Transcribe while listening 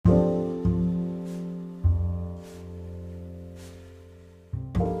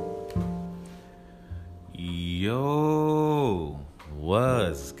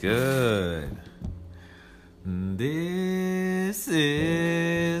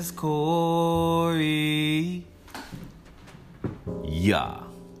Corey. Yeah,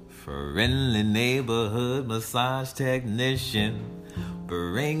 friendly neighborhood massage technician,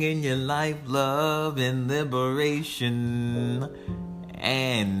 bringing your life, love, and liberation.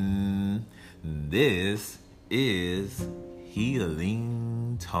 And this is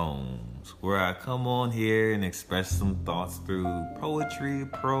Healing Tones, where I come on here and express some thoughts through poetry,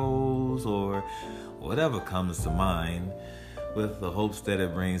 prose, or whatever comes to mind, with the hopes that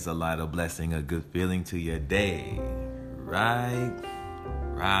it brings a light of blessing, a good feeling to your day. Right.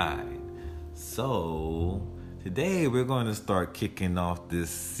 So, today we're going to start kicking off this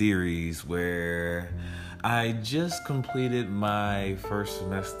series where I just completed my first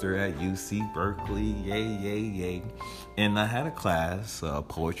semester at UC Berkeley. Yay. And I had a class,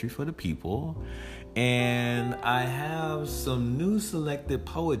 Poetry for the People. And I have some new selected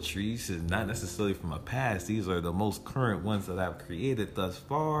poetries, not necessarily from my past. These are the most current ones that I've created thus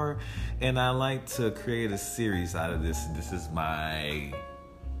far. And I like to create a series out of this. This is my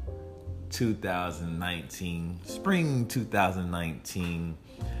spring 2019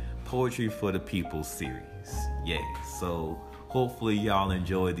 Poetry for the People series. Yay. So hopefully y'all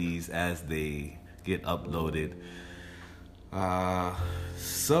enjoy these as they get uploaded.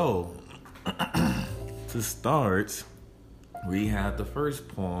 To start, we have the first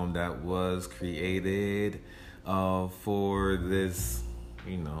poem that was created for this,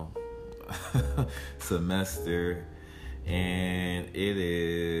 semester, and it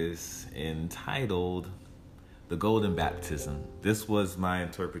is entitled The Golden Baptism. This was my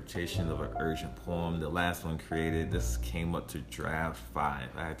interpretation of an urgent poem. The last one created, this came up to draft 5.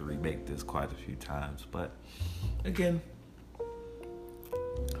 I had to remake this quite a few times, but again,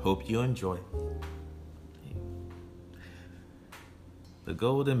 hope you enjoy. The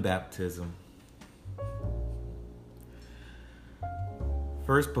Golden Baptism.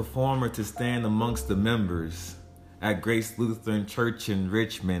 First performer to stand amongst the members at Grace Lutheran Church in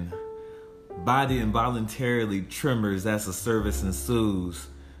Richmond. Body involuntarily tremors as the service ensues.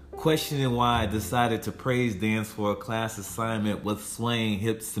 Questioning why I decided to praise dance for a class assignment with swaying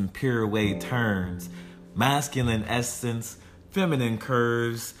hips and pirouette turns. Masculine essence, feminine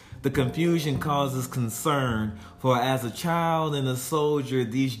curves. The confusion causes concern, for as a child and a soldier,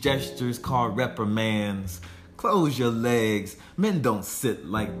 these gestures call reprimands. Close your legs. Men don't sit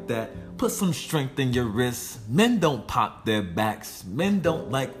like that. Put some strength in your wrists. Men don't pop their backs. Men don't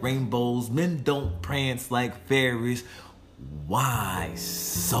like rainbows. Men don't prance like fairies. Why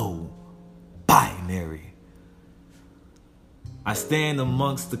so binary? I stand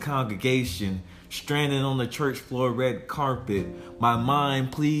amongst the congregation, stranded on the church floor red carpet, my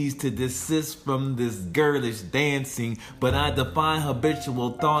mind pleased to desist from this girlish dancing, but I defy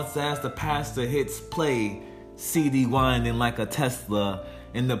habitual thoughts as the pastor hits play, CD winding like a Tesla,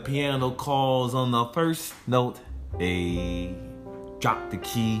 and the piano calls on the first note, A, drop the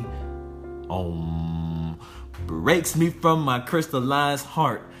key, breaks me from my crystallized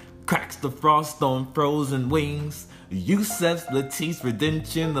heart, cracks the frost on frozen wings. Yusef's Latif's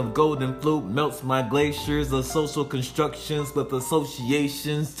redemption of golden flute melts my glaciers of social constructions with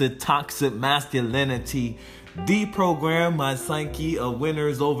associations to toxic masculinity. Deprogram my psyche of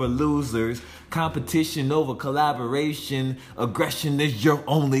winners over losers, competition over collaboration. Aggression is your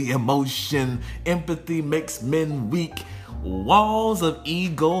only emotion. Empathy makes men weak. Walls of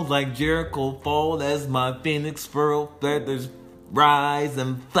ego like Jericho fall as my phoenix furrow feathers rise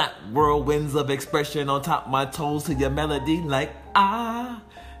and flat whirlwinds of expression on top my toes to your melody like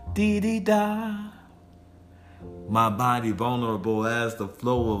dee-dee-da. My body vulnerable as the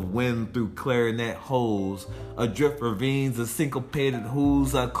flow of wind through clarinet holes. Adrift ravines of syncopated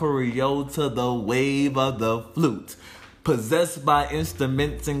whoos I choreo to the wave of the flute. Possessed by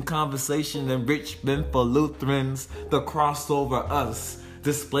instruments and conversation enrichment for Lutherans, the crossover us.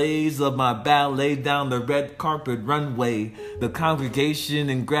 Displays of my ballet down the red carpet runway, the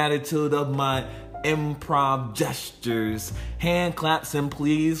congregation in gratitude of my improv gestures, hand claps and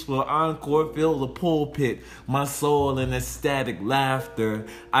pleas for encore fill the pulpit, my soul in ecstatic laughter.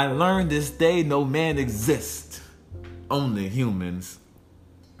 I learned this day no man exists, only humans.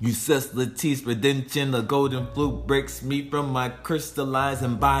 Yusef's Latif's redemption, the golden flute breaks me from my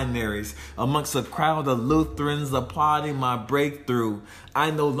crystallizing binaries. Amongst a crowd of Lutherans applauding my breakthrough, I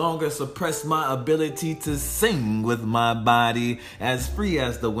no longer suppress my ability to sing with my body, as free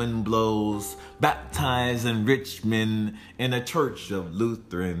as the wind blows, baptized in Richmond in a church of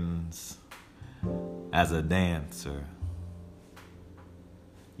Lutherans, as a dancer.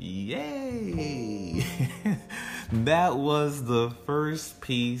 Yay! That was the first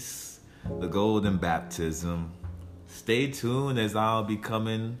piece, The Golden Baptism. Stay tuned as I'll be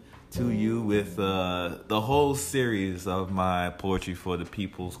coming to you with the whole series of my Poetry for the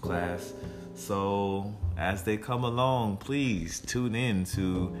People's class. So as they come along, please tune in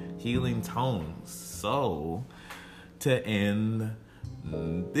to Healing Tones. So to end,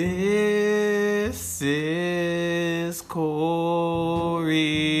 this is Corey.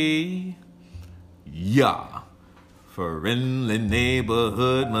 Yeah. Friendly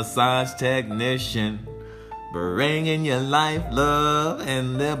neighborhood massage technician, bringing your life, love,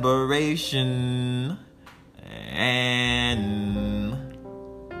 and liberation. And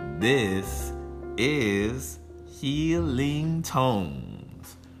this is Healing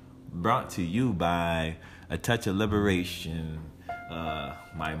Tones, brought to you by A Touch of Liberation,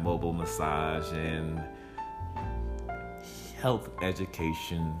 my mobile massage and health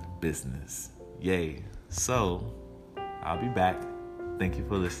education business. Yay. So, I'll be back. Thank you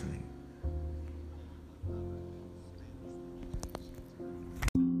for listening.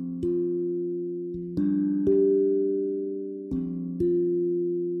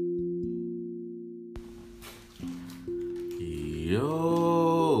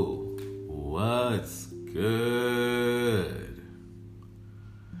 Yo, what's good?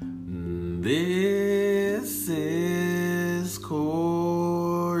 This is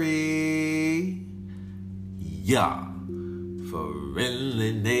Corey. Yeah.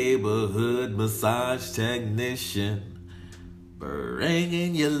 Friendly neighborhood massage technician,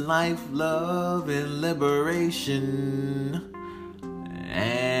 bringing your life, love, and liberation.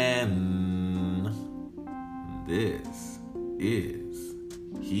 And this is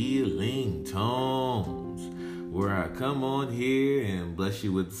Healing Tones, where I come on here and bless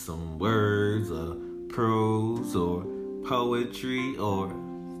you with some words or prose or poetry or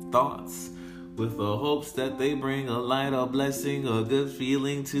thoughts, with the hopes that they bring a light or blessing or good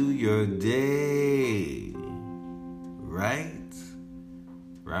feeling to your day. Right?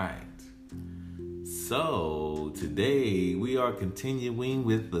 So, today we are continuing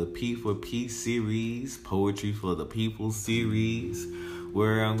with the P for Peace series, Poetry for the People series,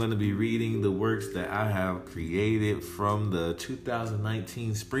 where I'm going to be reading the works that I have created from the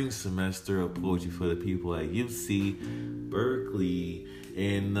 2019 spring semester of Poetry for the People at UC Berkeley.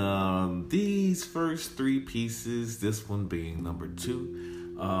 And these first three pieces, this one being number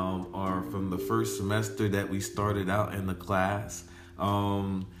 2, are from the first semester that we started out in the class.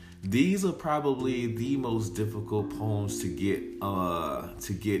 These are probably the most difficult poems to get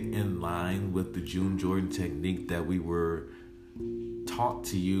in line with the June Jordan technique that we were taught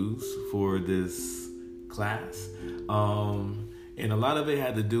to use for this class. And a lot of it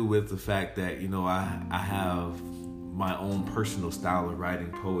had to do with the fact that, I have my own personal style of writing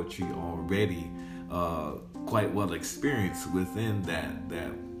poetry already, quite well experienced within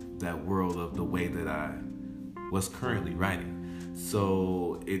that world of the way that I was currently writing.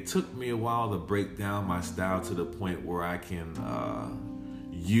 So it took me a while to break down my style to the point where I can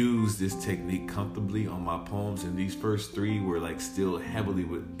use this technique comfortably on my poems. And these first 3 were still heavily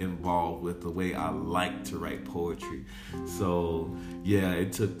involved with the way I like to write poetry. So yeah,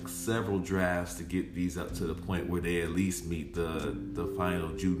 it took several drafts to get these up to the point where they at least meet the final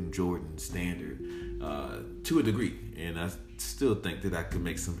June Jordan standard to a degree. And I still think that I could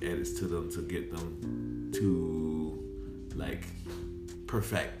make some edits to them to get them to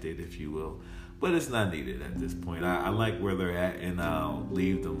perfected, if you will. But it's not needed at this point. I like where they're at, and I'll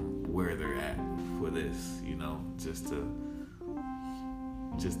leave them where they're at for this, just to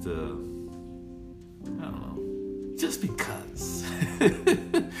I don't know, just because.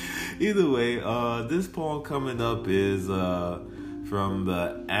 Either way, this poem coming up is from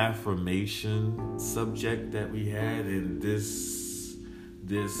the affirmation subject that we had, and this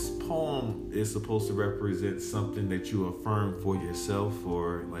poem is supposed to represent something that you affirm for yourself,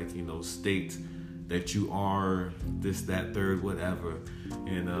 or state that you are this, that, third, whatever,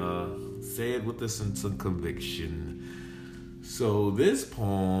 and say it with a sense of conviction. So this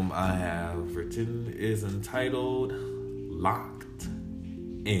poem I have written is entitled Locked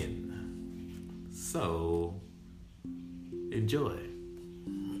In. So enjoy.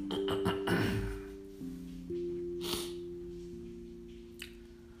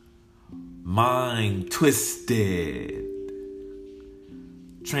 Mind twisted.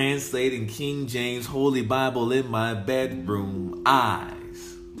 Translating King James Holy Bible in my bedroom.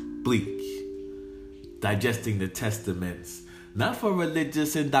 Eyes bleak. Digesting the testaments. Not for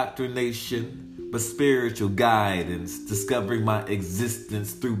religious indoctrination, but spiritual guidance. Discovering my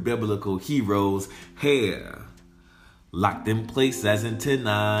existence through biblical heroes. Hair locked in place as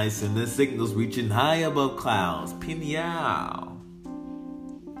antennae, and the signals reaching high above clouds. Pineal.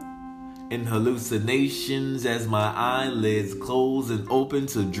 in hallucinations as my eyelids close and open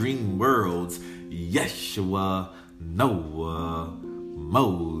to dream worlds. Yeshua, Noah,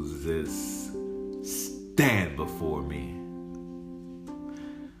 Moses, stand before me.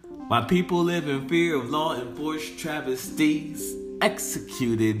 My people live in fear of law enforced travesties,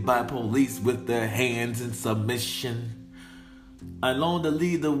 executed by police with their hands in submission. I long to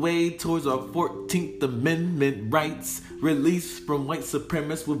lead the way towards our 14th Amendment rights, released from white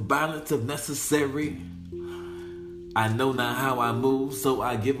supremacists with violence if necessary. I know not how I move, so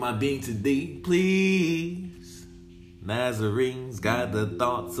I give my being to thee, please. Nazarenes, guide the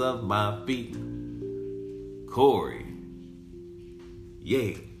thoughts of my feet. Corey,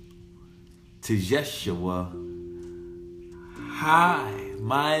 yea, to Yeshua. Hi,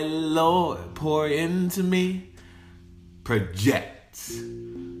 my Lord, pour into me. Project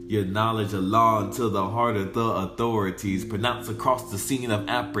your knowledge of law into the heart of the authorities. Pronounce across the scene of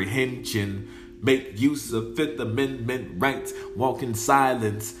apprehension. Make use of Fifth Amendment rights. Walk in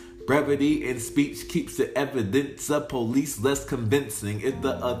silence. Brevity in speech keeps the evidence of police less convincing. If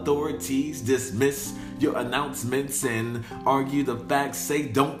the authorities dismiss your announcements and argue the facts, say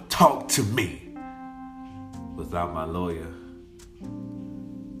don't talk to me without my lawyer.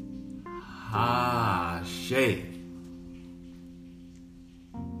 Shay.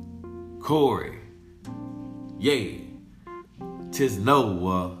 Corey, yea, 'tis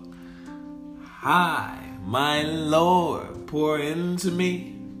Noah. Hi, my Lord, pour into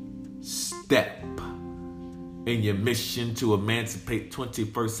me. Step in your mission to emancipate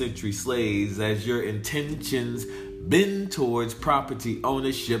 21st century slaves as your intentions bend towards property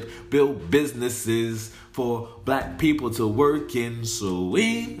ownership, build businesses for black people to work in.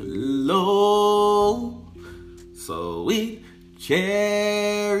 Sweet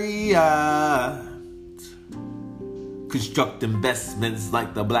chariot. Construct investments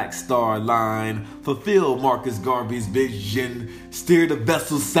like the Black Star Line. Fulfill Marcus Garvey's vision. Steer the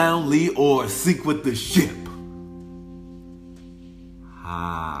vessel soundly or sink with the ship.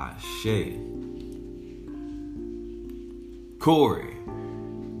 Shay. Corey,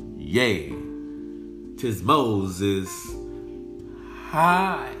 yea, 'tis Moses.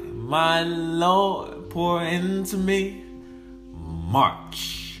 Hi, my Lord, pour into me.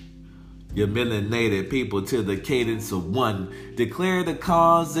 March your melanated people to the cadence of one. Declare the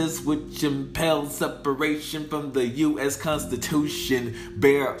causes which impel separation from the U.S. Constitution.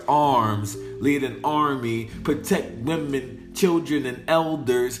 Bear arms, lead an army, protect women, children, and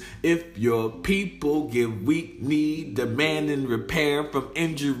elders. If your people give weak knee, demanding repair from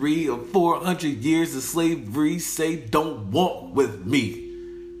injury of 400 years of slavery, say don't walk with me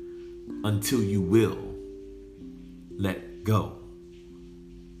until you will let go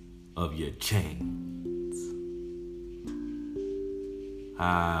of your chains.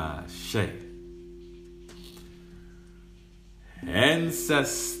 Shay.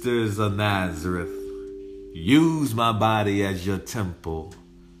 Ancestors of Nazareth, use my body as your temple.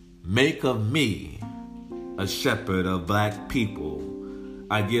 Make of me a shepherd of black people.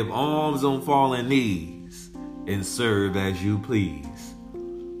 I give alms on fallen knees and serve as you please.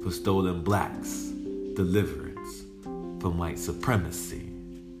 For stolen blacks, deliverance from white supremacy.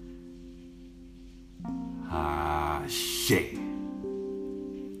 Shay.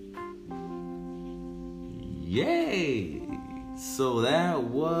 Yay! So that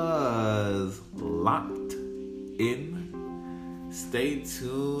was Locked In. Stay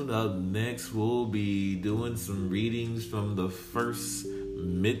tuned. Up next, we'll be doing some readings from the first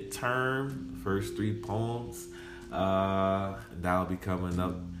midterm, first 3 poems. That'll be coming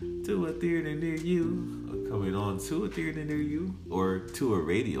up to a theater near you, coming on to a theater near you, or to a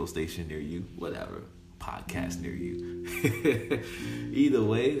radio station near you, whatever. Podcast near you. Either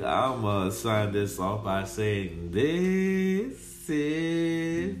way, I'm gonna sign this off by saying this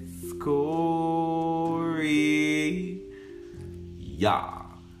is Corey. Yeah,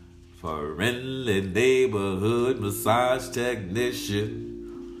 friendly neighborhood massage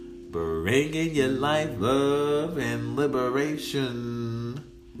technician, bringing your life love and liberation.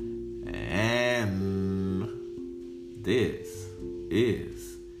 And this is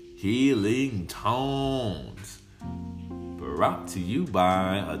Healing Tones, brought to you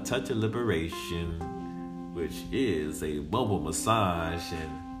by A Touch of Liberation, which is a mobile massage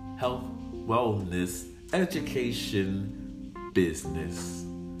and health, wellness, education business.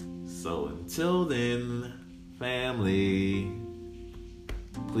 So until then, family,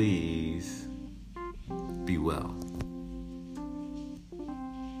 please be well.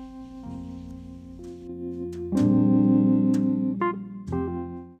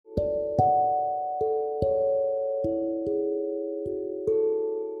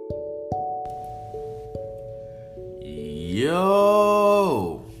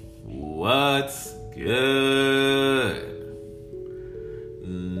 Yo, what's good?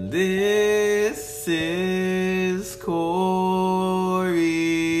 This is Corey.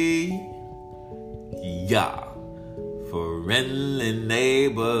 Yeah, friendly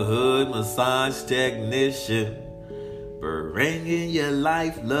neighborhood massage technician, bringing your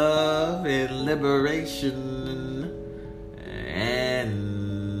life, love, and liberation.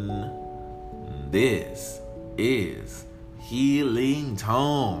 And this is Healing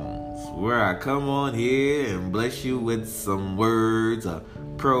Tones, where I come on here and bless you with some words or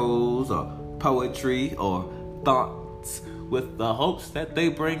prose or poetry or thoughts with the hopes that they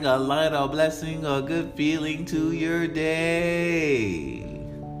bring a light or blessing or good feeling to your day.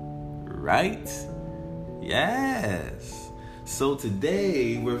 Right? Yes. So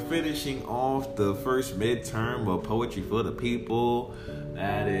today we're finishing off the first midterm of Poetry for the People.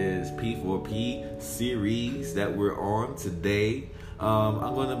 That is P4P series that we're on today.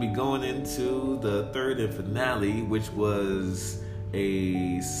 I'm going to be going into the third and finale, which was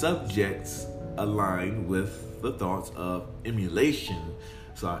a subject aligned with the thoughts of emulation.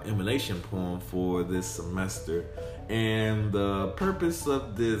 So our emulation poem for this semester. And the purpose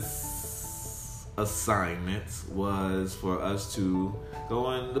of this assignment was for us to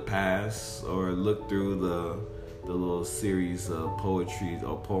go in the past or look through the little series of poetry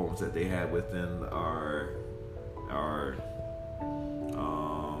or poems that they had within our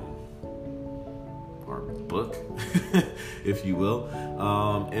book, if you will,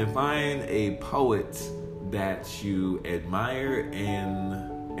 and find a poet that you admire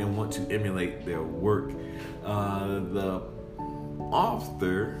and want to emulate their work. The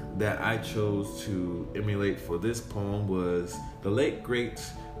author that I chose to emulate for this poem was the late great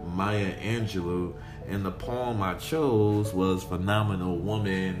Maya Angelou, and the poem I chose was Phenomenal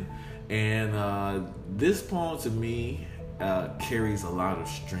Woman. And this poem to me carries a lot of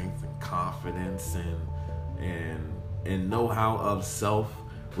strength and confidence and know-how of self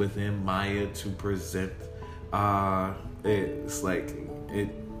within Maya to present. It's like it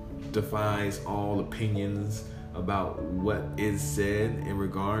defies all opinions about what is said in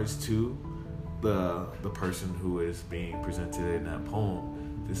regards to the person who is being presented in that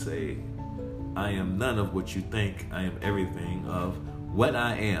poem, to say, I am none of what you think, I am everything of what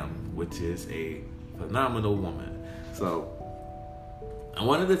I am, which is a phenomenal woman. So I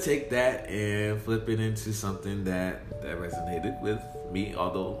wanted to take that and flip it into something that resonated with me,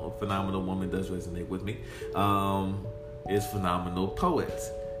 although a phenomenal woman does resonate with me, is phenomenal poet,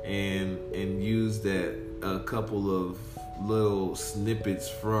 and use that a couple of little snippets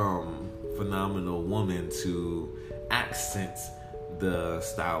from Phenomenal Woman to accent the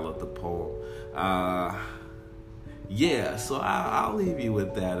style of the poem. So I'll leave you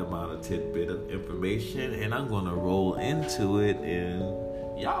with that amount of tidbit of information, and I'm gonna roll into it, and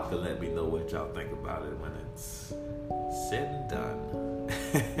y'all can let me know what y'all think about it when it's said and done.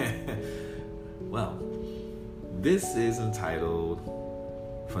 Well, this is entitled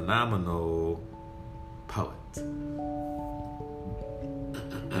Phenomenal Poet.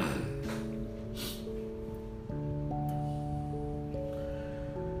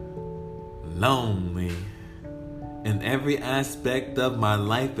 Lonely in every aspect of my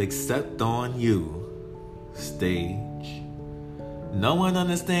life except on you, stage. No one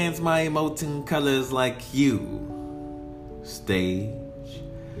understands my emoting colors like you, stage.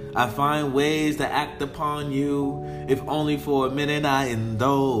 I find ways to act upon you, if only for a minute I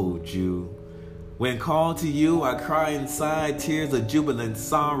indulge you. When called to you, I cry inside tears of jubilant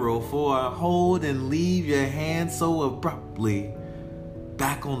sorrow, for I hold and leave your hand so abruptly,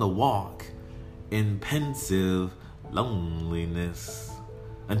 back on the walk in pensive loneliness,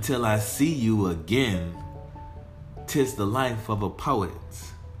 until I see you again. 'Tis the life of a poet,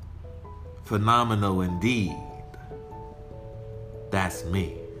 phenomenal indeed. That's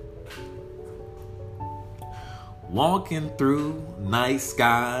me. Walking through night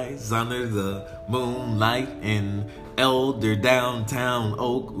skies under the moonlight in elder downtown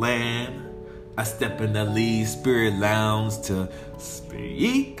Oakland, I step in the Lee Spirit Lounge to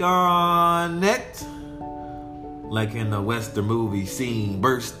speak on it, like in a Western movie scene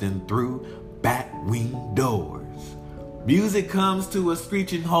bursting through Batwing doors. Music comes to a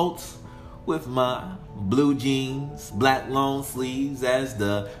screeching halt with my blue jeans, black long sleeves as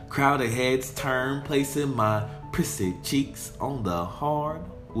the crowded heads turn, placing my prissy cheeks on the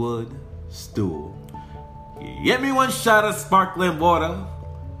hardwood stool. Give me one shot of sparkling water,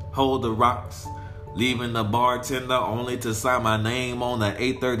 hold the rocks, leaving the bartender only to sign my name on the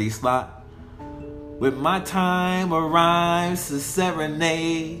 8:30 slot. When my time arrives to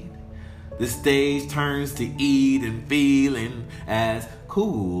serenade, The stage turns to Eden, feeling as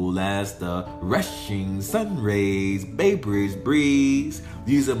cool as the rushing sun rays, Bay Bridge breeze.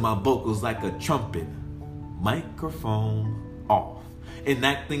 Using my vocals like a trumpet, microphone off.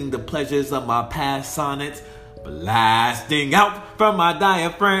 Enacting the pleasures of my past sonnets, blasting out from my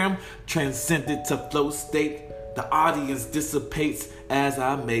diaphragm. Transcended to flow state, the audience dissipates as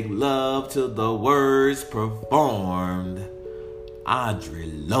I make love to the words performed.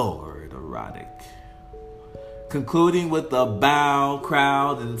 Audre Lorde erotic. Concluding with a bow,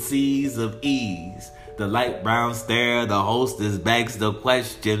 crowd, and seas of ease. The light brown stare, the hostess begs the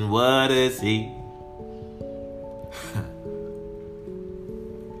question, what is he?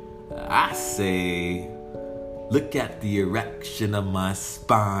 I say, look at the erection of my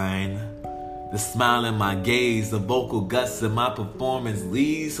spine. The smile in my gaze, the vocal gusts in my performance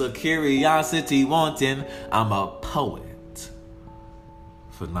leaves her curiosity wanting. I'm a poet.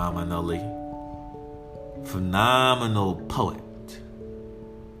 Phenomenal poet.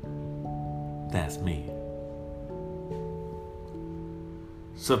 That's me.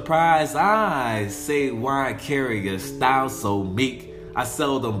 Surprised eyes say why I carry a style so meek. I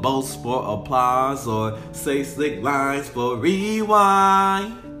seldom boast for applause or say slick lines for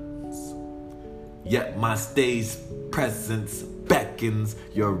rewinds. Yet my stage presence beckons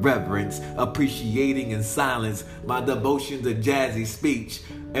your reverence, appreciating in silence my devotion to jazzy speech.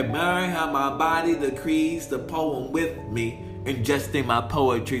 Admiring how my body decrees the poem with me, ingesting my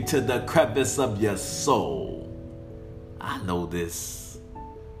poetry to the crevice of your soul. I know this.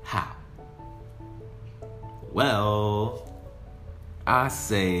 How? Well, I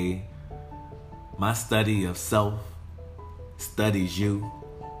say my study of self studies you.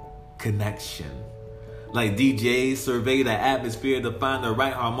 Connection. Like DJs survey the atmosphere to find the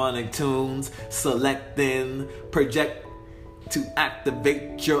right harmonic tunes, selecting, project to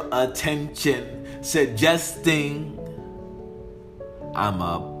activate your attention, suggesting I'm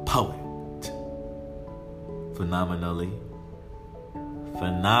a poet. Phenomenal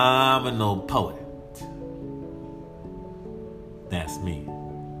poet. That's me.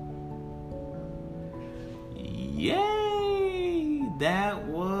 Yay! That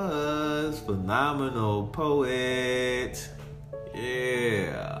was Phenomenal Poet.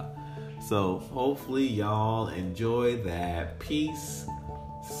 Yeah. So hopefully y'all enjoy that piece.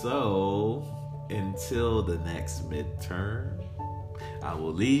 So until the next midterm, I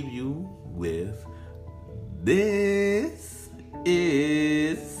will leave you with this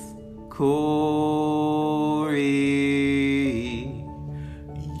is Corey.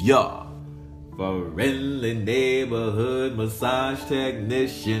 Yeah. Friendly neighborhood massage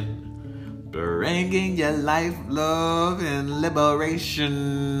technician, bringing your life, love, and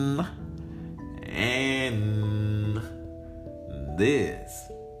liberation. And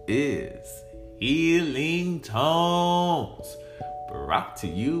this is Healing Tones, brought to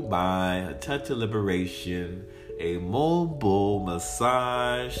you by A Touch of Liberation, a mobile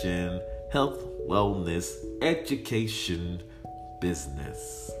massage and health, wellness, education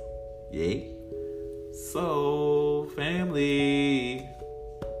business. Yay. So, family,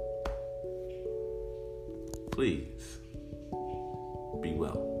 please be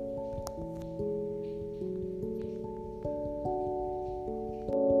well.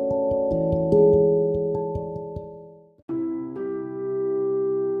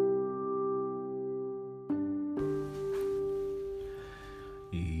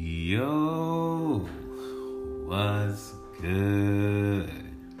 Yo, what's good?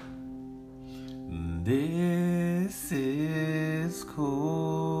 This is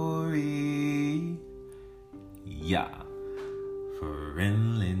Corey. Yeah.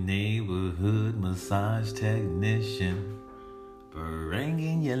 Friendly neighborhood massage technician,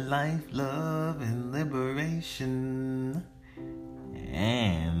 bringing your life, love, and liberation.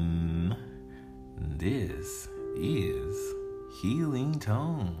 And this is Healing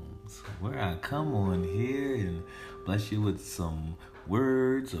Tones, where I come on here and bless you with some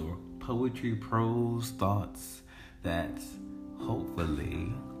words or poetry, prose, thoughts that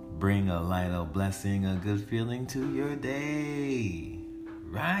hopefully bring a light, a blessing, a good feeling to your day.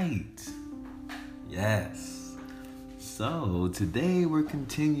 Right? Yes. So today we're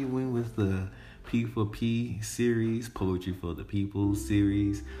continuing with the P4P series, Poetry for the People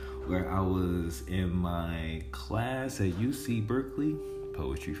series, where I was in my class at UC Berkeley,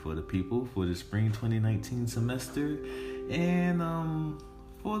 Poetry for the People, for the spring 2019 semester. And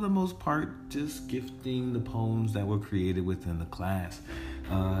for the most part, just gifting the poems that were created within the class,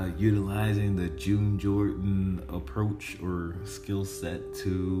 utilizing the June Jordan approach or skill set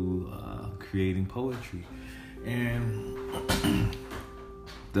to creating poetry. And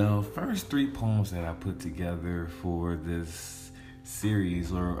The first 3 poems that I put together for this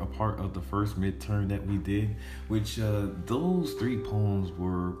series are a part of the first midterm that we did, which those 3 poems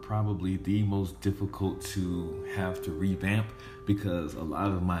were probably the most difficult to have to revamp because a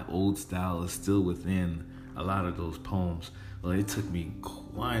lot of my old style is still within a lot of those poems. Well, it took me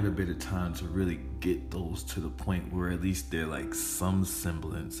quite a bit of time to really get those to the point where at least they're like some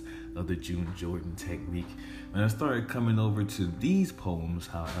semblance of the June Jordan technique. When I started coming over to these poems,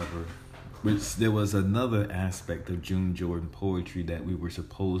 however, which there was another aspect of June Jordan poetry that we were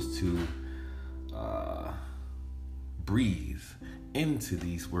supposed to breathe into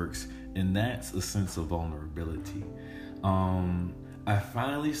these works, and that's a sense of vulnerability. I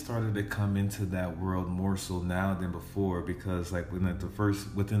finally started to come into that world more so now than before because like within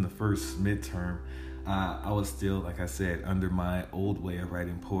the first midterm, I was still, like I said, under my old way of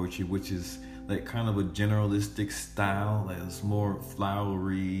writing poetry, which is like kind of a generalistic style, like it's more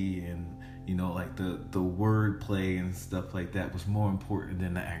flowery and like the word play and stuff like that was more important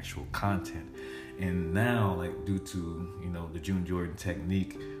than the actual content. And now, like due to the June Jordan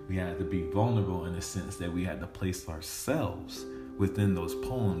technique, we had to be vulnerable in the sense that we had to place ourselves within those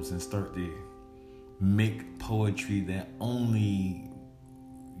poems and start to make poetry that only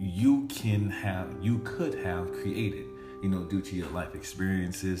you could have created, due to your life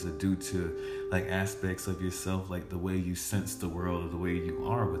experiences or due to like aspects of yourself, like the way you sense the world or the way you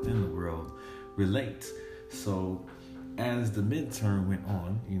are within the world relate. So as the midterm went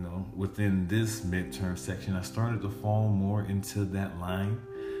on, within this midterm section, I started to fall more into that line.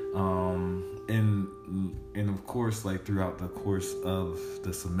 And of course, like throughout the course of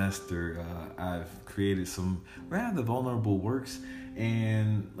the semester, I've created some rather vulnerable works,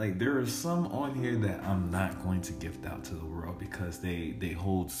 and like there are some on here that I'm not going to gift out to the world because they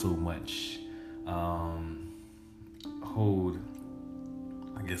hold so much, I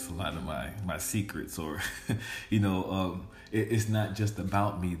guess a lot of my secrets, or it's not just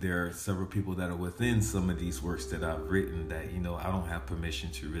about me. There are several people that are within some of these works that I've written that I don't have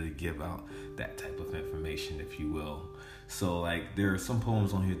permission to really give out that type of information, if you will. So like there are some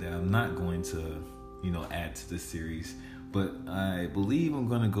poems on here that I'm not going to add to the series, but I believe I'm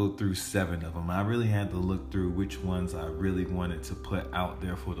going to go through 7 of them. I really had to look through which ones I really wanted to put out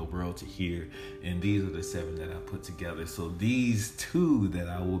there for the world to hear, and these are the 7 that I put together. So these 2 that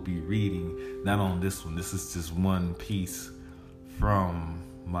I will be reading, not on this one, this is just one piece from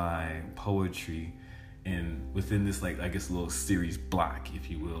my poetry, and within this, like I guess a little series block, if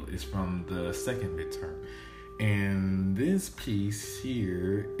you will, is from the second midterm. And this piece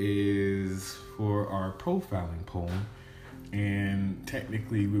here is for our profiling poem. And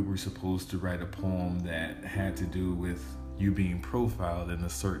technically we were supposed to write a poem that had to do with you being profiled in a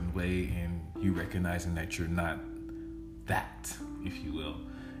certain way and you recognizing that you're not that, if you will,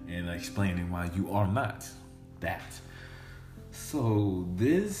 and explaining why you are not that. So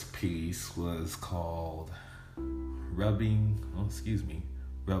this piece was called Rub Lotion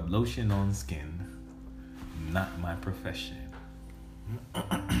on Skin, Not My Profession.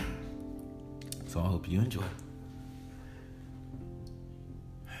 So I hope you enjoy.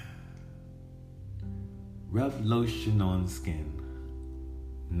 Rub lotion on skin,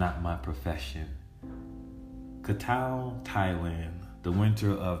 not my profession. Koh Tao, Thailand, the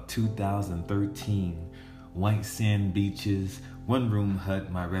winter of 2013. White sand beaches, 1-room hut,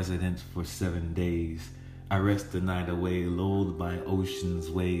 my residence for 7 days. I rest the night away, lulled by ocean's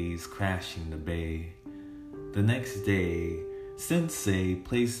waves crashing the bay. The next day, Sensei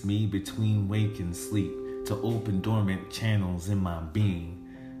placed me between wake and sleep to open dormant channels in my being.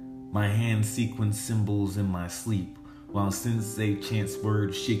 My hand sequence symbols in my sleep, while Sensei chants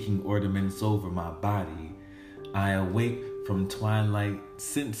words shaking ornaments over my body. I awake from twilight,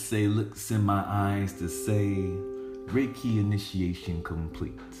 Sensei looks in my eyes to say, Reiki initiation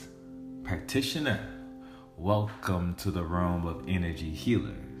complete. Practitioner, welcome to the realm of energy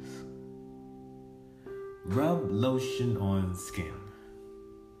healers. Rub lotion on skin,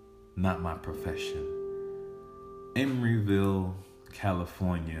 not my profession. Emeryville,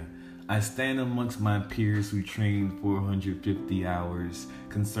 California. I stand amongst my peers who trained 450 hours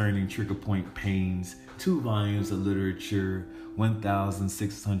concerning trigger point pains, 2 volumes of literature,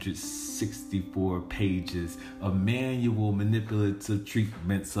 1,664 pages of manual manipulative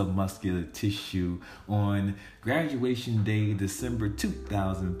treatments of muscular tissue. On graduation day, December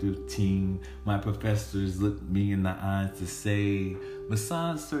 2015, my professors looked me in the eyes to say,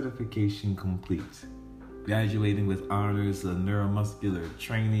 massage certification complete. Graduating with honors of neuromuscular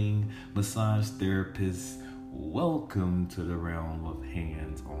training, massage therapist, welcome to the realm of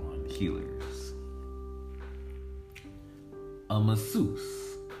hands-on healers. A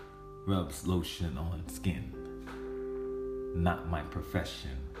masseuse rubs lotion on skin. Not my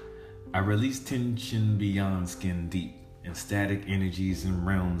profession. I release tension beyond skin deep and static energies in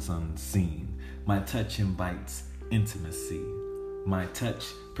realms unseen. My touch invites intimacy. My touch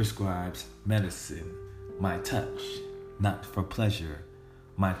prescribes medicine. My touch, not for pleasure.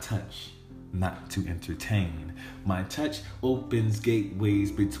 My touch, not to entertain. My touch opens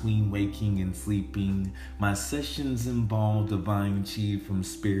gateways between waking and sleeping. My sessions involve divine chi from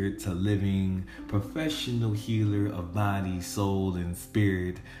spirit to living. Professional healer of body, soul, and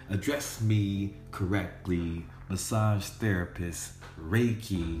spirit. Address me correctly. Massage therapist,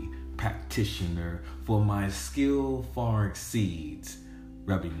 Reiki practitioner, for my skill far exceeds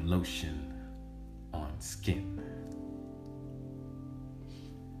rubbing lotion on skin.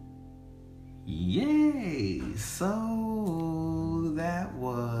 Yay! So that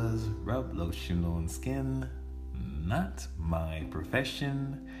was rub lotion on skin, not my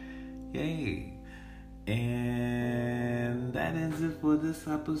profession. Yay! And that is it for this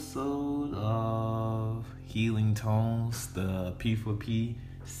episode of Healing Tones, the P4P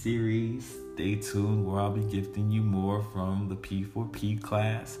series. Stay tuned where I'll be gifting you more from the P4P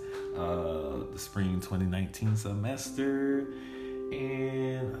class, the spring 2019 semester.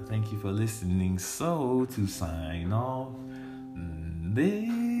 And thank you for listening. So to sign off,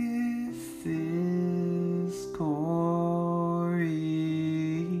 this is Corey.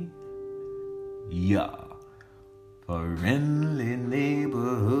 Yeah, friendly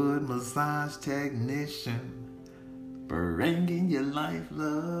neighborhood massage technician. Bringing your life,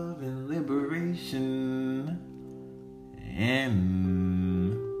 love, and liberation.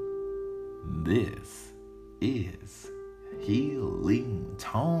 And this is Healing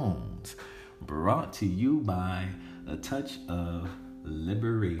Tones, brought to you by A Touch of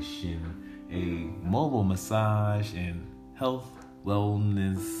Liberation, a mobile massage and health,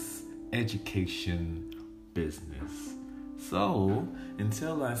 wellness, education business. So,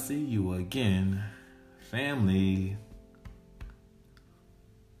 until I see you again, family,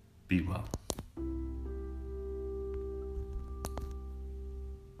 be well.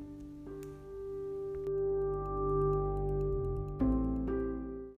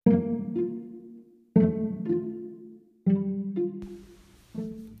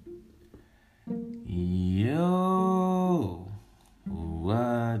 Yo,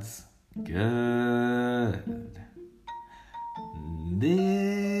 what's good?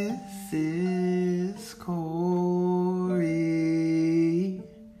 This is Corey.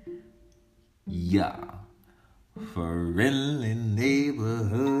 Yeah, friendly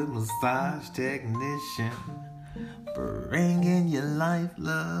neighborhood massage technician, bringing your life,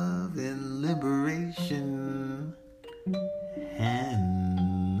 love, and liberation.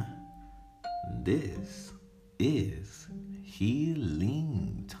 And this is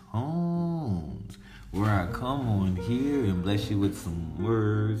Healing Tones, where I come on here and bless you with some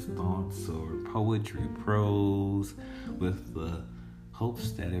words, thoughts, or poetry, prose, with the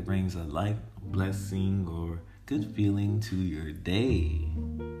hopes that it brings a light, blessing, or good feeling to your day.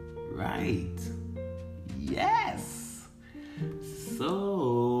 Right? Yes!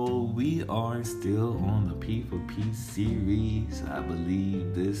 So, we are still on the P4P series. I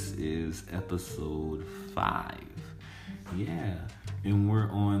believe this is episode 5. Yeah, and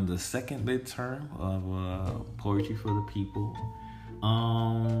we're on the second midterm of Poetry for the People.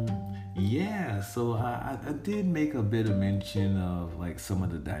 So I did make a bit of mention of like some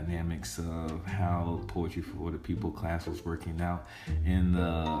of the dynamics of how Poetry for the People class was working out in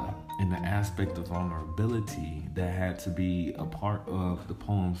the aspect of vulnerability that had to be a part of the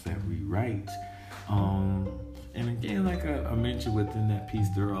poems that we write. And again, like I mentioned within that piece,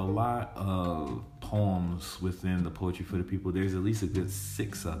 there are a lot of poems within the Poetry for the People. There's at least a good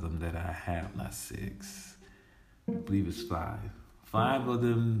 6 of them that I have, not 6. I believe it's 5. 5 of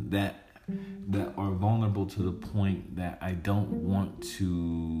them that are vulnerable to the point that I don't want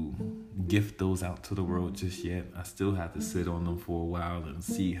to gift those out to the world just yet. I still have to sit on them for a while and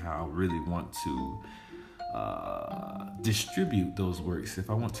see how I really want to distribute those works, if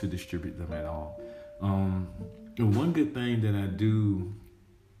I want to distribute them at all. And one good thing that I do,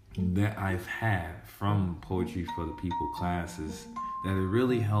 that I've had from Poetry for the People classes, that it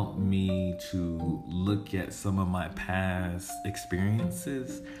really helped me to look at some of my past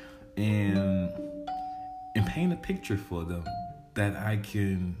experiences and paint a picture for them that I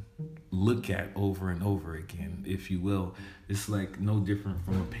can look at over and over again, if you will. It's like no different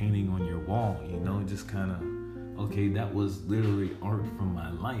from a painting on your wall, you know, just kind of, okay, that was literally art from my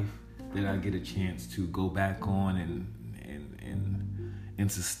life that I get a chance to go back on and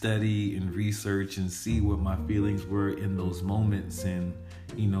to study and research and see what my feelings were in those moments, and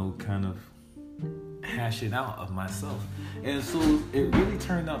kind of hash it out of myself. And so it really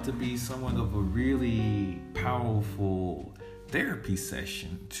turned out to be somewhat of a really powerful therapy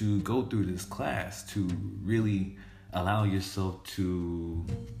session to go through this class, to really allow yourself to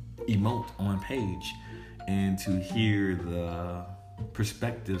emote on page and to hear the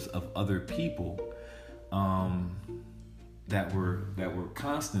perspectives of other people that were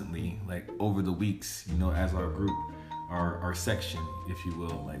constantly, like, over the weeks, as our group, our section, if you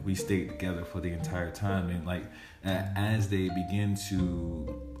will, like, we stayed together for the entire time. And like, as they begin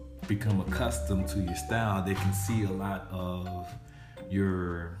to become accustomed to your style, they can see a lot of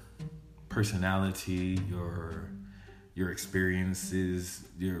your personality, your experiences,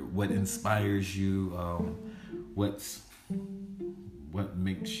 what inspires you, what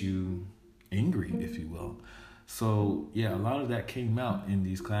makes you angry, if you will. So yeah, a lot of that came out in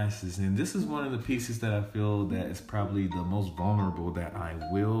these classes, and this is one of the pieces that I feel that is probably the most vulnerable that I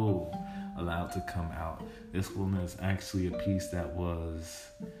will allow to come out. This one is actually a piece that was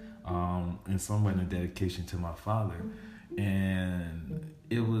in some way a dedication to my father, and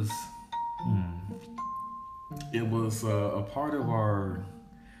it was a part of our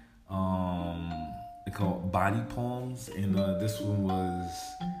called body poems, and this one was,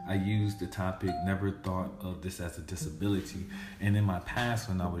 I used the topic, never thought of this as a disability. And in my past,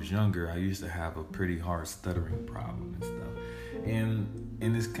 when I was younger, I used to have a pretty hard stuttering problem and stuff.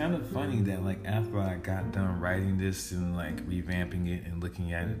 And it's kind of funny that, like, after I got done writing this and like revamping it and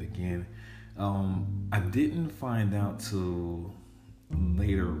looking at it again, I didn't find out till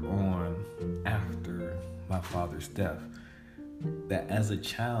later on, after my father's death, that as a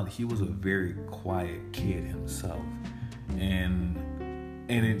child he was a very quiet kid himself. And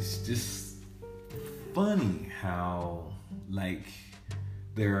it's just funny how, like,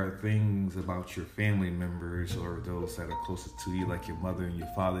 there are things about your family members or those that are closest to you, like your mother and your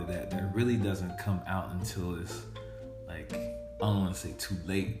father, that really doesn't come out until it's, like, I don't want to say too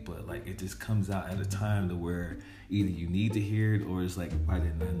late, but like it just comes out at a time to where either you need to hear it or it's like, why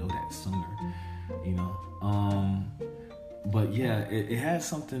didn't I know that sooner? But yeah, it has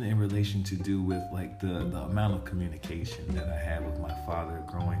something in relation to do with like the amount of communication that I had with my father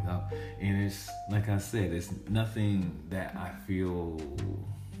growing up. And it's, like I said, it's nothing that I feel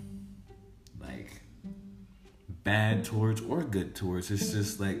like bad towards or good towards. It's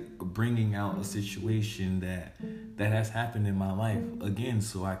just like bringing out a situation that has happened in my life again,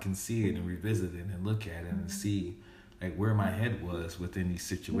 so I can see it and revisit it and look at it and see like where my head was within these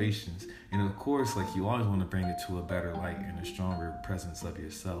situations. And of course, like, you always want to bring it to a better light and a stronger presence of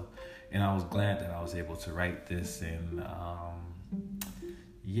yourself. And I was glad that I was able to write this. And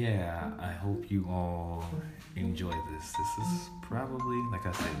yeah, I hope you all enjoy this. This is probably, like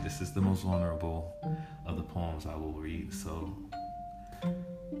I said, this is the most vulnerable of the poems I will read. So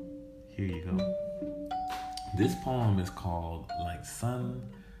here you go. This poem is called Like Son,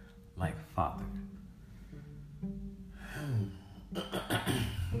 Like Father.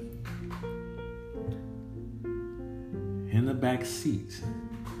 In the back seat,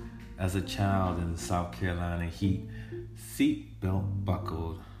 as a child in the South Carolina heat, seat belt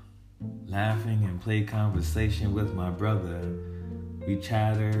buckled, laughing and play conversation with my brother. We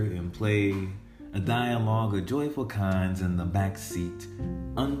chatter and play a dialogue of joyful kinds in the back seat.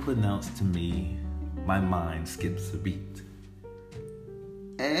 Unbeknownst to me, my mind skips a beat.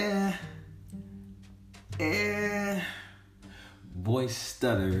 Voice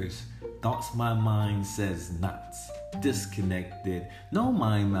stutters, thoughts my mind says not. Disconnected, no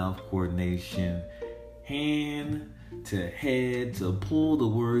mind-mouth coordination. Hand to head to pull the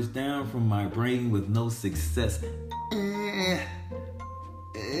words down from my brain with no success.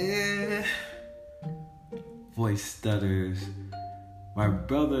 Voice stutters. My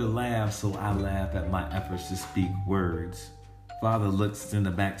brother laughs, so I laugh at my efforts to speak words. Father looks in the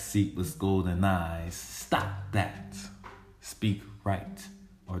back seat with golden eyes. Stop that. Speak right,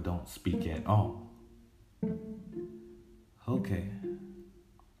 or don't speak at all. Okay.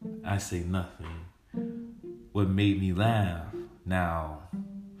 I say nothing. What made me laugh now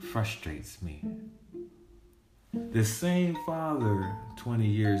frustrates me. The same father 20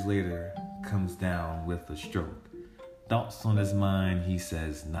 years later comes down with a stroke. Thoughts on his mind, he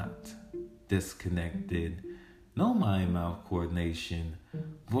says not. Disconnected, no mind-mouth coordination.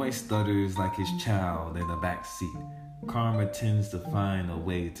 Voice stutters like his child in the back seat. Karma tends to find a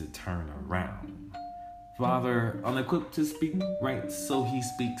way to turn around. Father, unequipped to speak right, so he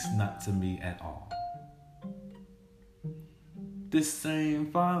speaks not to me at all. This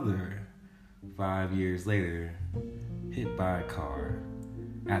same father, 5 years later, hit by a car,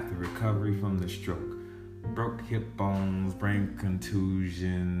 after recovery from the stroke. Broke hip bones, brain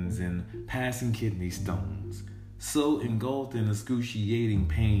contusions, and passing kidney stones. So engulfed in excruciating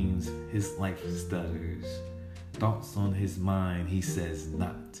pains, his life stutters. Thoughts on his mind, he says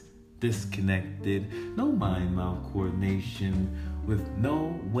not. Disconnected, no mind-mouth coordination, with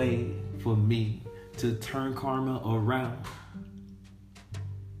no way for me to turn karma around.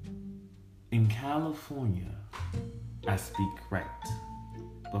 In California, I speak right,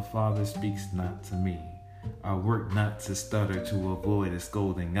 but Father speaks not to me. I work not to stutter to avoid his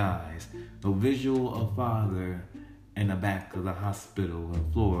scolding eyes. No visual of Father in the back of the hospital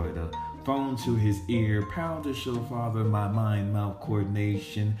in Florida. Phone to his ear, proud to show Father my mind-mouth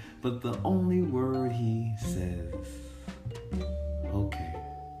coordination. But the only word he says, okay.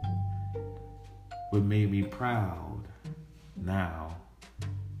 What made me proud now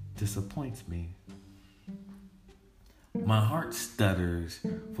disappoints me. My heart stutters,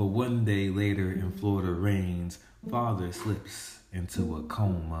 for one day later in Florida rains, Father slips into a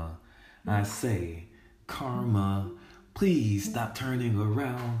coma. I say, karma, please stop turning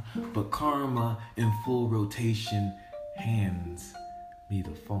around. But karma in full rotation hands me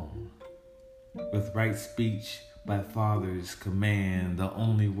the phone. With right speech by Father's command, the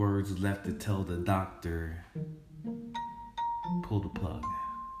only words left to tell the doctor, pull the plug.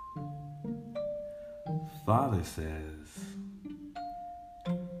 Father says,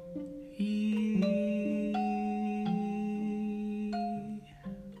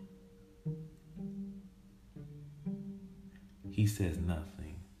 he says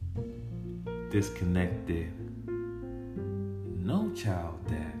nothing. Disconnected. No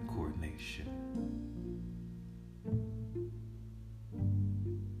child-dad coordination.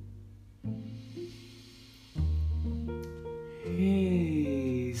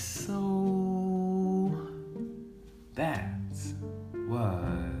 Hey, so that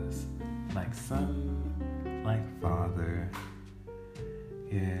was like son, like father.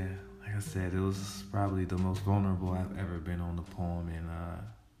 Yeah, like I said, it was probably the most vulnerable I've ever been on the poem, and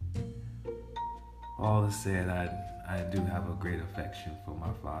all that said, I do have a great affection for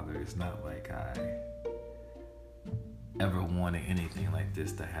my father. It's not like I ever wanted anything like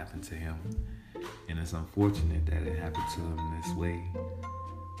this to happen to him, and it's unfortunate that it happened to him this way.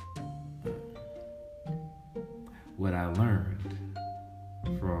 What I learned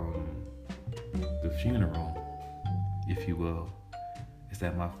from the funeral, if you will, is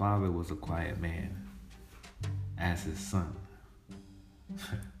that my father was a quiet man as his son.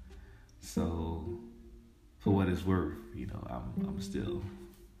 So, for what it's worth, you know, I'm still,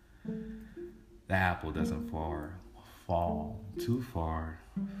 the apple doesn't fall too far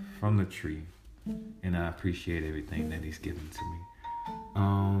from the tree, and I appreciate everything that he's given to me.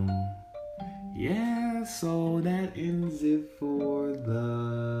 Yeah, so that ends it for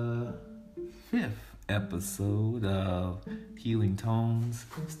the 5th episode of Healing Tones.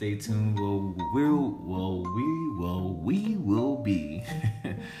 Stay tuned. We will be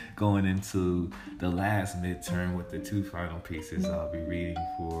going into the last midterm with the 2 final pieces I'll be reading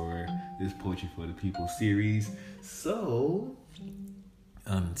for this Poetry for the People series. So,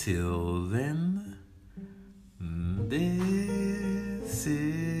 until then, this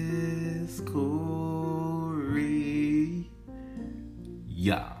is Corey.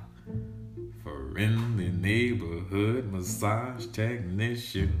 Yeah. Friendly neighborhood massage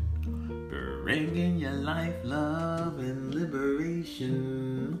technician, bringing your life, love, and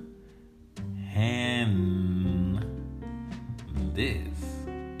liberation. And this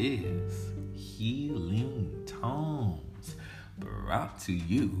is Healing Tones, brought to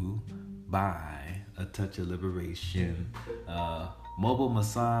you by A Touch of Liberation, mobile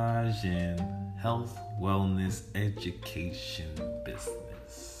massage and health, wellness, education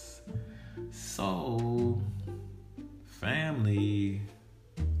business. So, family,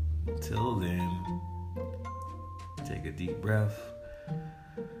 till then, take a deep breath.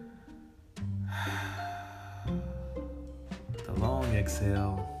 The long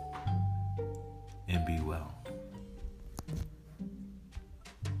exhale, and be well.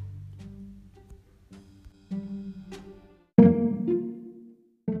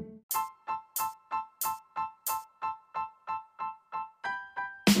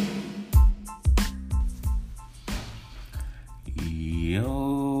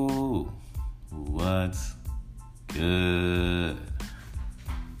 Yo, what's good?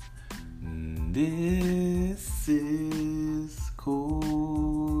 This is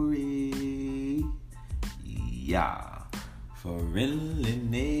Corey. Yeah, friendly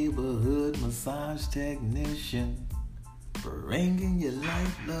neighborhood massage technician, bringing your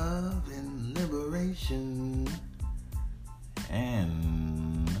life, love, and liberation.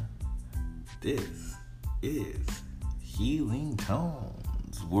 And This is Healing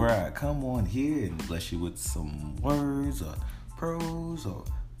Tones, where I come on here and bless you with some words or prose or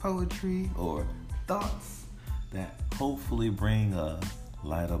poetry or thoughts that hopefully bring a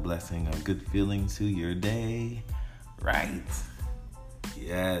light, a blessing, a good feeling to your day, right?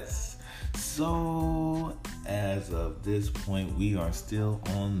 Yes. So, as of this point, we are still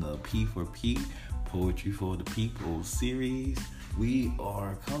on the P4P, Poetry for the People series. We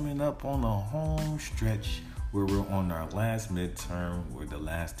are coming up on the home stretch where we're on our last midterm, where the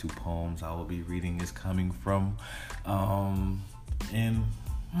last two poems I will be reading is coming from. And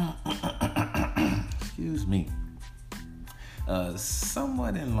excuse me.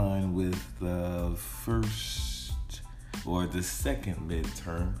 Somewhat in line with the first or the second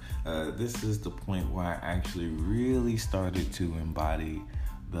midterm, this is the point where I actually really started to embody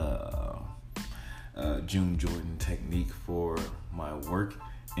the June Jordan technique for my work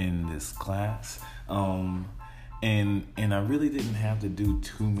in this class. And I really didn't have to do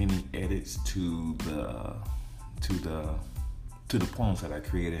too many edits to the poems that I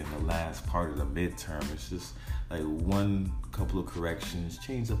created in the last part of the midterm. It's just like one couple of corrections,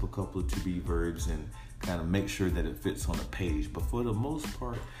 change up a couple of to-be verbs, and kind of make sure that it fits on the page. But for the most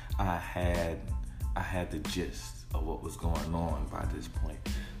part, I had the gist of what was going on by this point.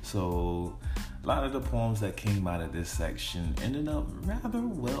 So a lot of the poems that came out of this section ended up rather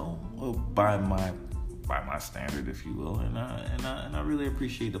well by my standard, if you will. And I really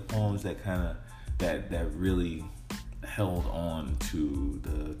appreciate the poems that really held on to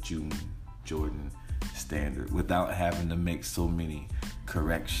the June Jordan standard without having to make so many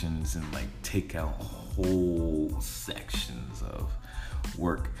corrections and like take out whole sections of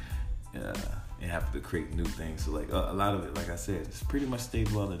work and have to create new things. So like a lot of it, like I said, it's pretty much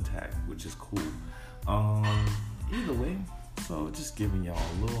stayed well intact, which is cool. Either way, so just giving y'all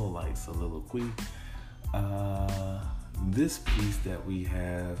a little light soliloquy. This piece that we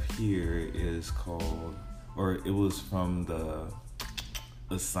have here is called, or it was from the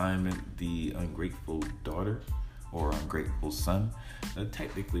assignment, The Ungrateful Daughter or Ungrateful Son.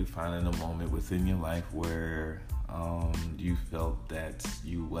 Technically finding a moment within your life where you felt that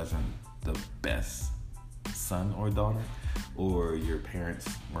you wasn't the best son or daughter, or your parents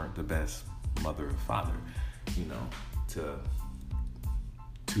weren't the best mother or father,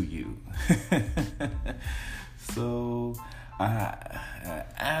 to you. So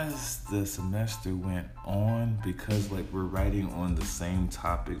as the semester went on, because like we're writing on the same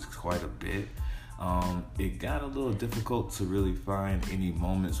topics quite a bit, it got a little difficult to really find any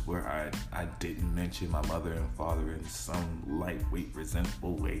moments where I didn't mention my mother and father in some lightweight,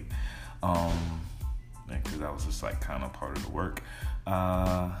 resentful way, because that was just like kind of part of the work.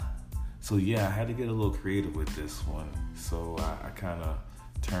 So yeah, I had to get a little creative with this one. So I kind of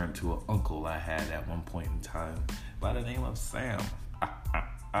turned to an uncle I had at one point in time by the name of Sam.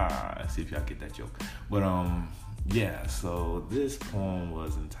 See if y'all get that joke. But yeah, so this poem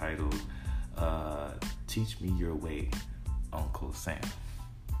was entitled Teach Me Your Way, Uncle Sam.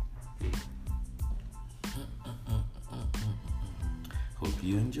 Hope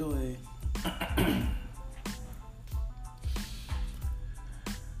you enjoy.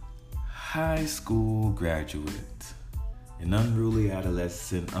 High school graduate, an unruly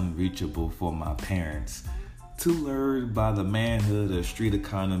adolescent, unreachable for my parents, too lured by the manhood of street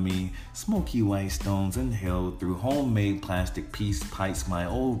economy, smoky white stones inhaled through homemade plastic peace pipes my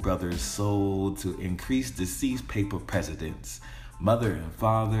old brothers sold to increase deceased paper presidents. Mother and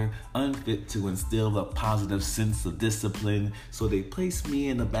father, unfit to instill a positive sense of discipline, so they placed me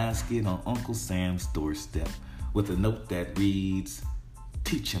in a basket on Uncle Sam's doorstep with a note that reads,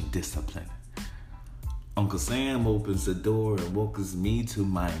 "Teach him discipline." Uncle Sam opens the door and welcomes me to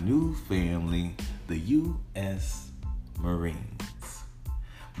my new family, the U.S. Marines.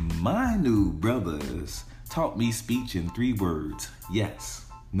 My new brothers taught me speech in 3 words: yes,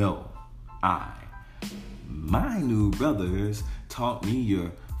 no, I. My new brothers taught me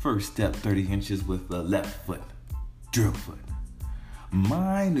your first step 30 inches with the left foot, drill foot.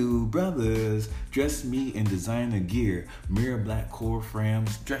 My new brothers dressed me in designer gear, mirror black core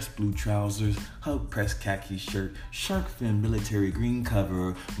frames, dress blue trousers, hug press khaki shirt, shark fin military green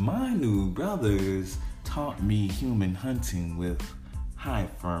cover. My new brothers taught me human hunting with high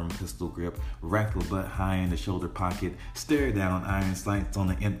firm pistol grip, rifle butt high in the shoulder pocket, stare down iron sights on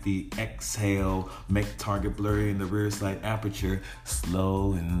the empty exhale, make target blurry in the rear sight aperture,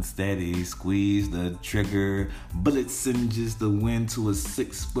 slow and steady, squeeze the trigger, bullet singes the wind to a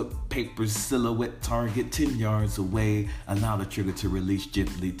 6-foot paper silhouette target 10 yards away, allow the trigger to release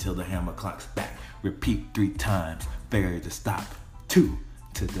gently till the hammer clocks back, repeat 3 times, fair to stop, 2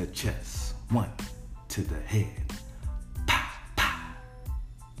 to the chest. One to the head.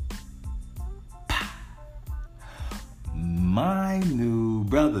 My new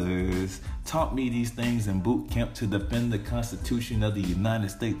brothers taught me these things in boot camp to defend the Constitution of the United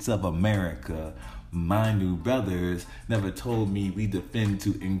States of America. My new brothers never told me we defend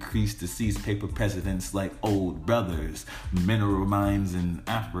to increase deceased paper presidents like old brothers. Mineral mines in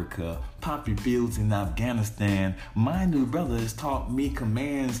Africa, poppy fields in Afghanistan. My new brothers taught me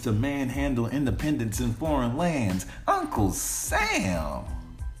commands to manhandle independence in foreign lands. Uncle Sam!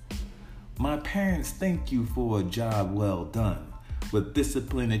 My parents thank you for a job well done. With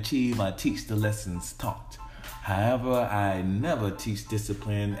discipline achieved, I teach the lessons taught. However, I never teach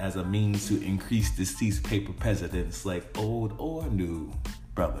discipline as a means to increase deceased paper presidents like old or new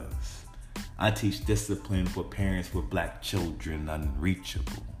brothers. I teach discipline for parents with black children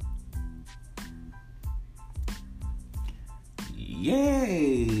unreachable.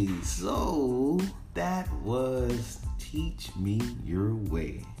 Yay! So that was Teach Me Your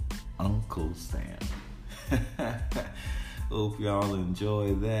Way, Uncle Sam. Hope y'all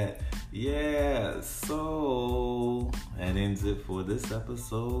enjoy that. Yeah, so that ends it for this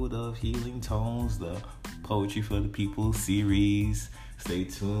episode of Healing Tones, the Poetry for the People series. Stay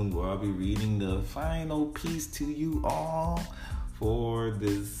tuned where I'll be reading the final piece to you all for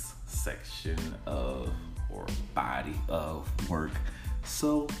this section of or body of work.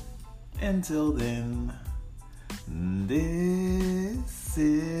 So until then, this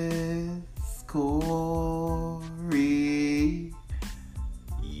is Corey,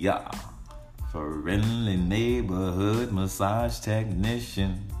 yeah, friendly neighborhood massage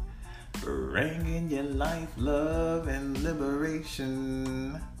technician, bringing your life, love, and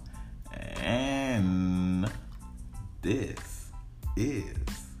liberation. And this is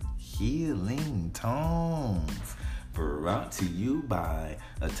Healing Tones, brought to you by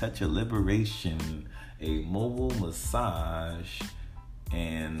A Touch of Liberation, a mobile massage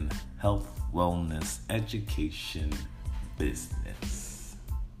and health, wellness, education business.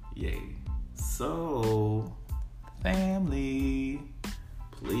 Yay. So, family,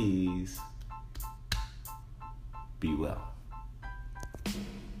 please be well.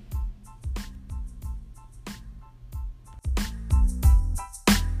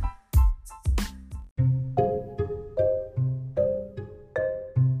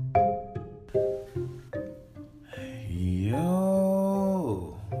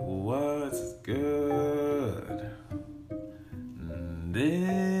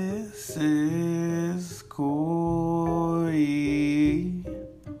 This is Corey,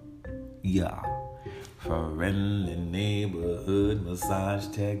 yeah, friendly neighborhood massage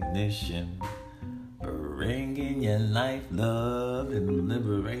technician, bringing your life, love, and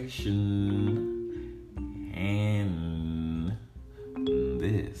liberation. And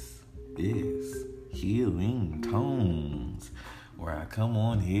this is Healing Tones, where I come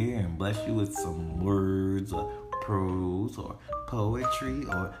on here and bless you with some words or prose or poetry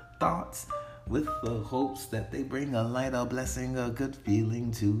or thoughts with the hopes that they bring a light, a blessing, a good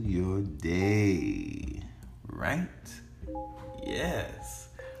feeling to your day. Right? Yes.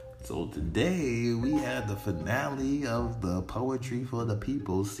 So today we had the finale of the Poetry for the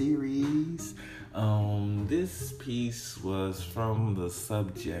People series. This piece was from the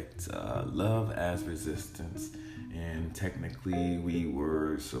subject Love as Resistance. And technically we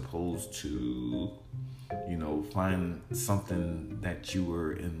were supposed to find something that you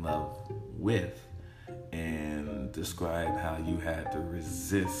were in love with and describe how you had to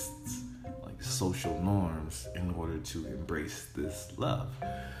resist like social norms in order to embrace this love.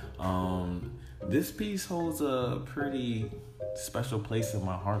 This piece holds a pretty special place in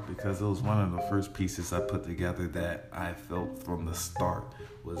my heart because it was one of the first pieces I put together that I felt from the start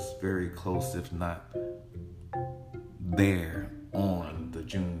was very close, if not there, on the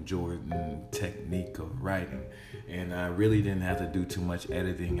June Jordan technique of writing. And I really didn't have to do too much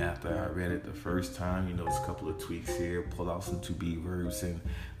editing after I read it the first time. There's a couple of tweaks here, pull out some to-be verbs and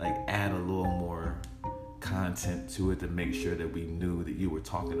like add a little more content to it to make sure that we knew that you were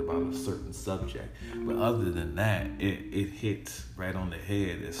talking about a certain subject. But other than that, it hit right on the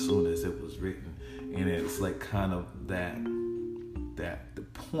head as soon as it was written. And it's like kind of that the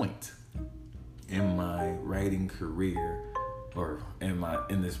point in my writing career, or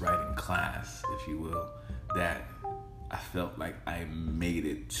in this writing class, if you will, that I felt like I made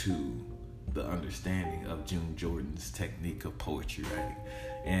it to the understanding of June Jordan's technique of poetry writing.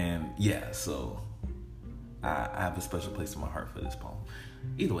 And yeah, so I have a special place in my heart for this poem.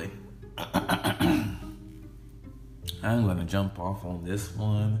 Either way, I'm gonna jump off on this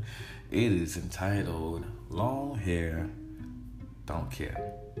one. It is entitled Long Hair Don't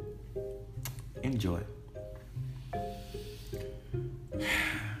Care. Enjoy.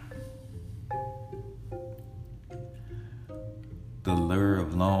 The lure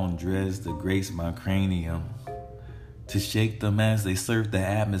of long dreads to grace my cranium, to shake them as they surf the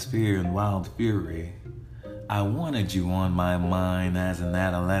atmosphere in wild fury. I wanted you on my mind as an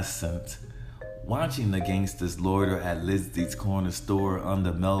adolescent, watching the gangsters loiter at Lizzie's corner store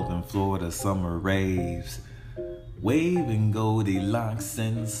under Melbourne, Florida summer raves. Waving Goldilocks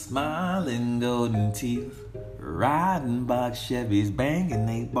and smiling golden teeth, riding box Chevys, banging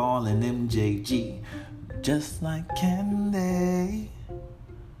 8-ball and MJG, just like candy.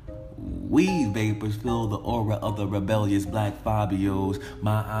 Weed vapors fill the aura of the rebellious black Fabios.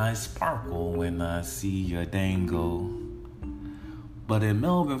 My eyes sparkle when I see your dango. But in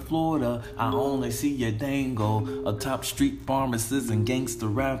Melbourne, Florida, I only see your dango atop street pharmacists and gangster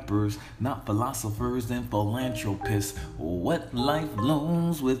rappers, not philosophers and philanthropists. What life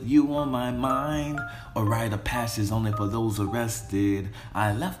looms with you on my mind? A rite of passage only for those arrested.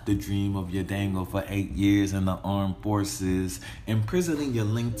 I left the dream of your dango for 8 years in the armed forces, imprisoning your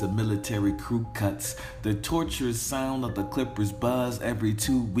link to military crew cuts. The torturous sound of the clippers buzz every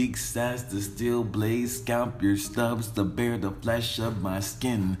 2 weeks as the steel blades scalp your stubs to bare the flesh of my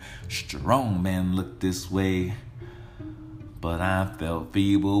skin. Strong men look this way, but I felt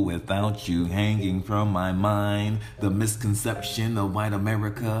feeble without you hanging from my mind. The misconception of white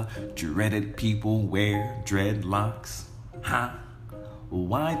America, dreaded people wear dreadlocks.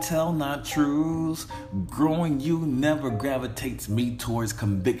 Why tell not truths? Growing you never gravitates me towards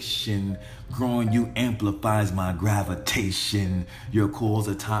conviction. Growing you amplifies my gravitation. Your coils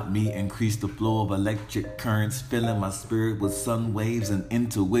atop me increase the flow of electric currents, filling my spirit with sun waves and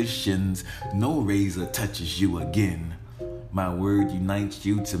intuitions. No razor touches you again. My word unites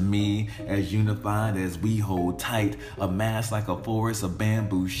you to me, as unified as we hold tight, amassed like a forest of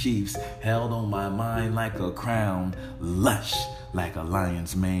bamboo sheaths, held on my mind like a crown, lush like a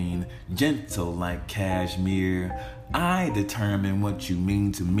lion's mane, gentle like cashmere. I determine what you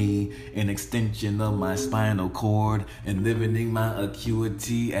mean to me, an extension of my spinal cord, enlivening my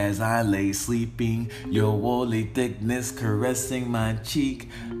acuity as I lay sleeping, your woolly thickness caressing my cheek.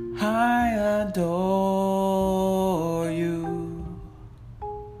 I adore you.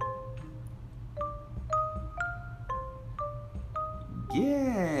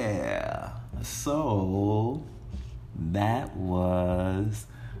 Yeah, so that was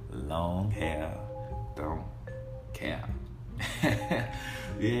Long Hair Don't Care.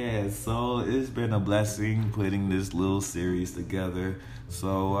 Yeah, so it's been a blessing putting this little series together.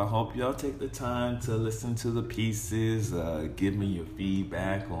 So I hope y'all take the time to listen to the pieces. Give me your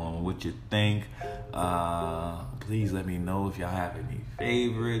feedback on what you think. Please let me know if y'all have any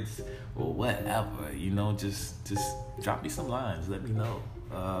favorites or whatever. You know, just drop me some lines. Let me know.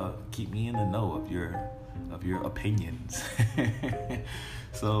 Keep me in the know of your opinions.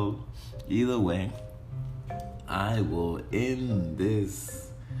 So either way, I will end this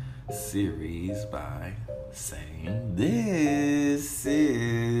series by saying this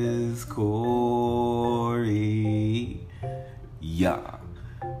is Corey, yeah,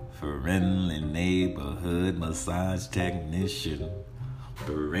 friendly neighborhood massage technician,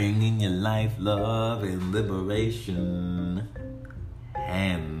 bringing your life, love, and liberation.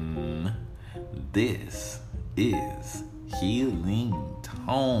 And this is Healing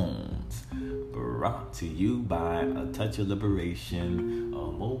Tones, brought to you by A Touch of Liberation,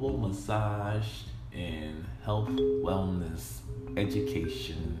 a mobile massage and health, wellness,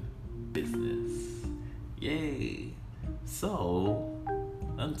 education business. Yay! So,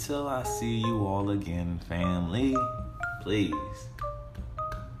 until I see you all again, family, please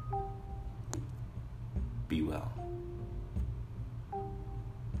be well.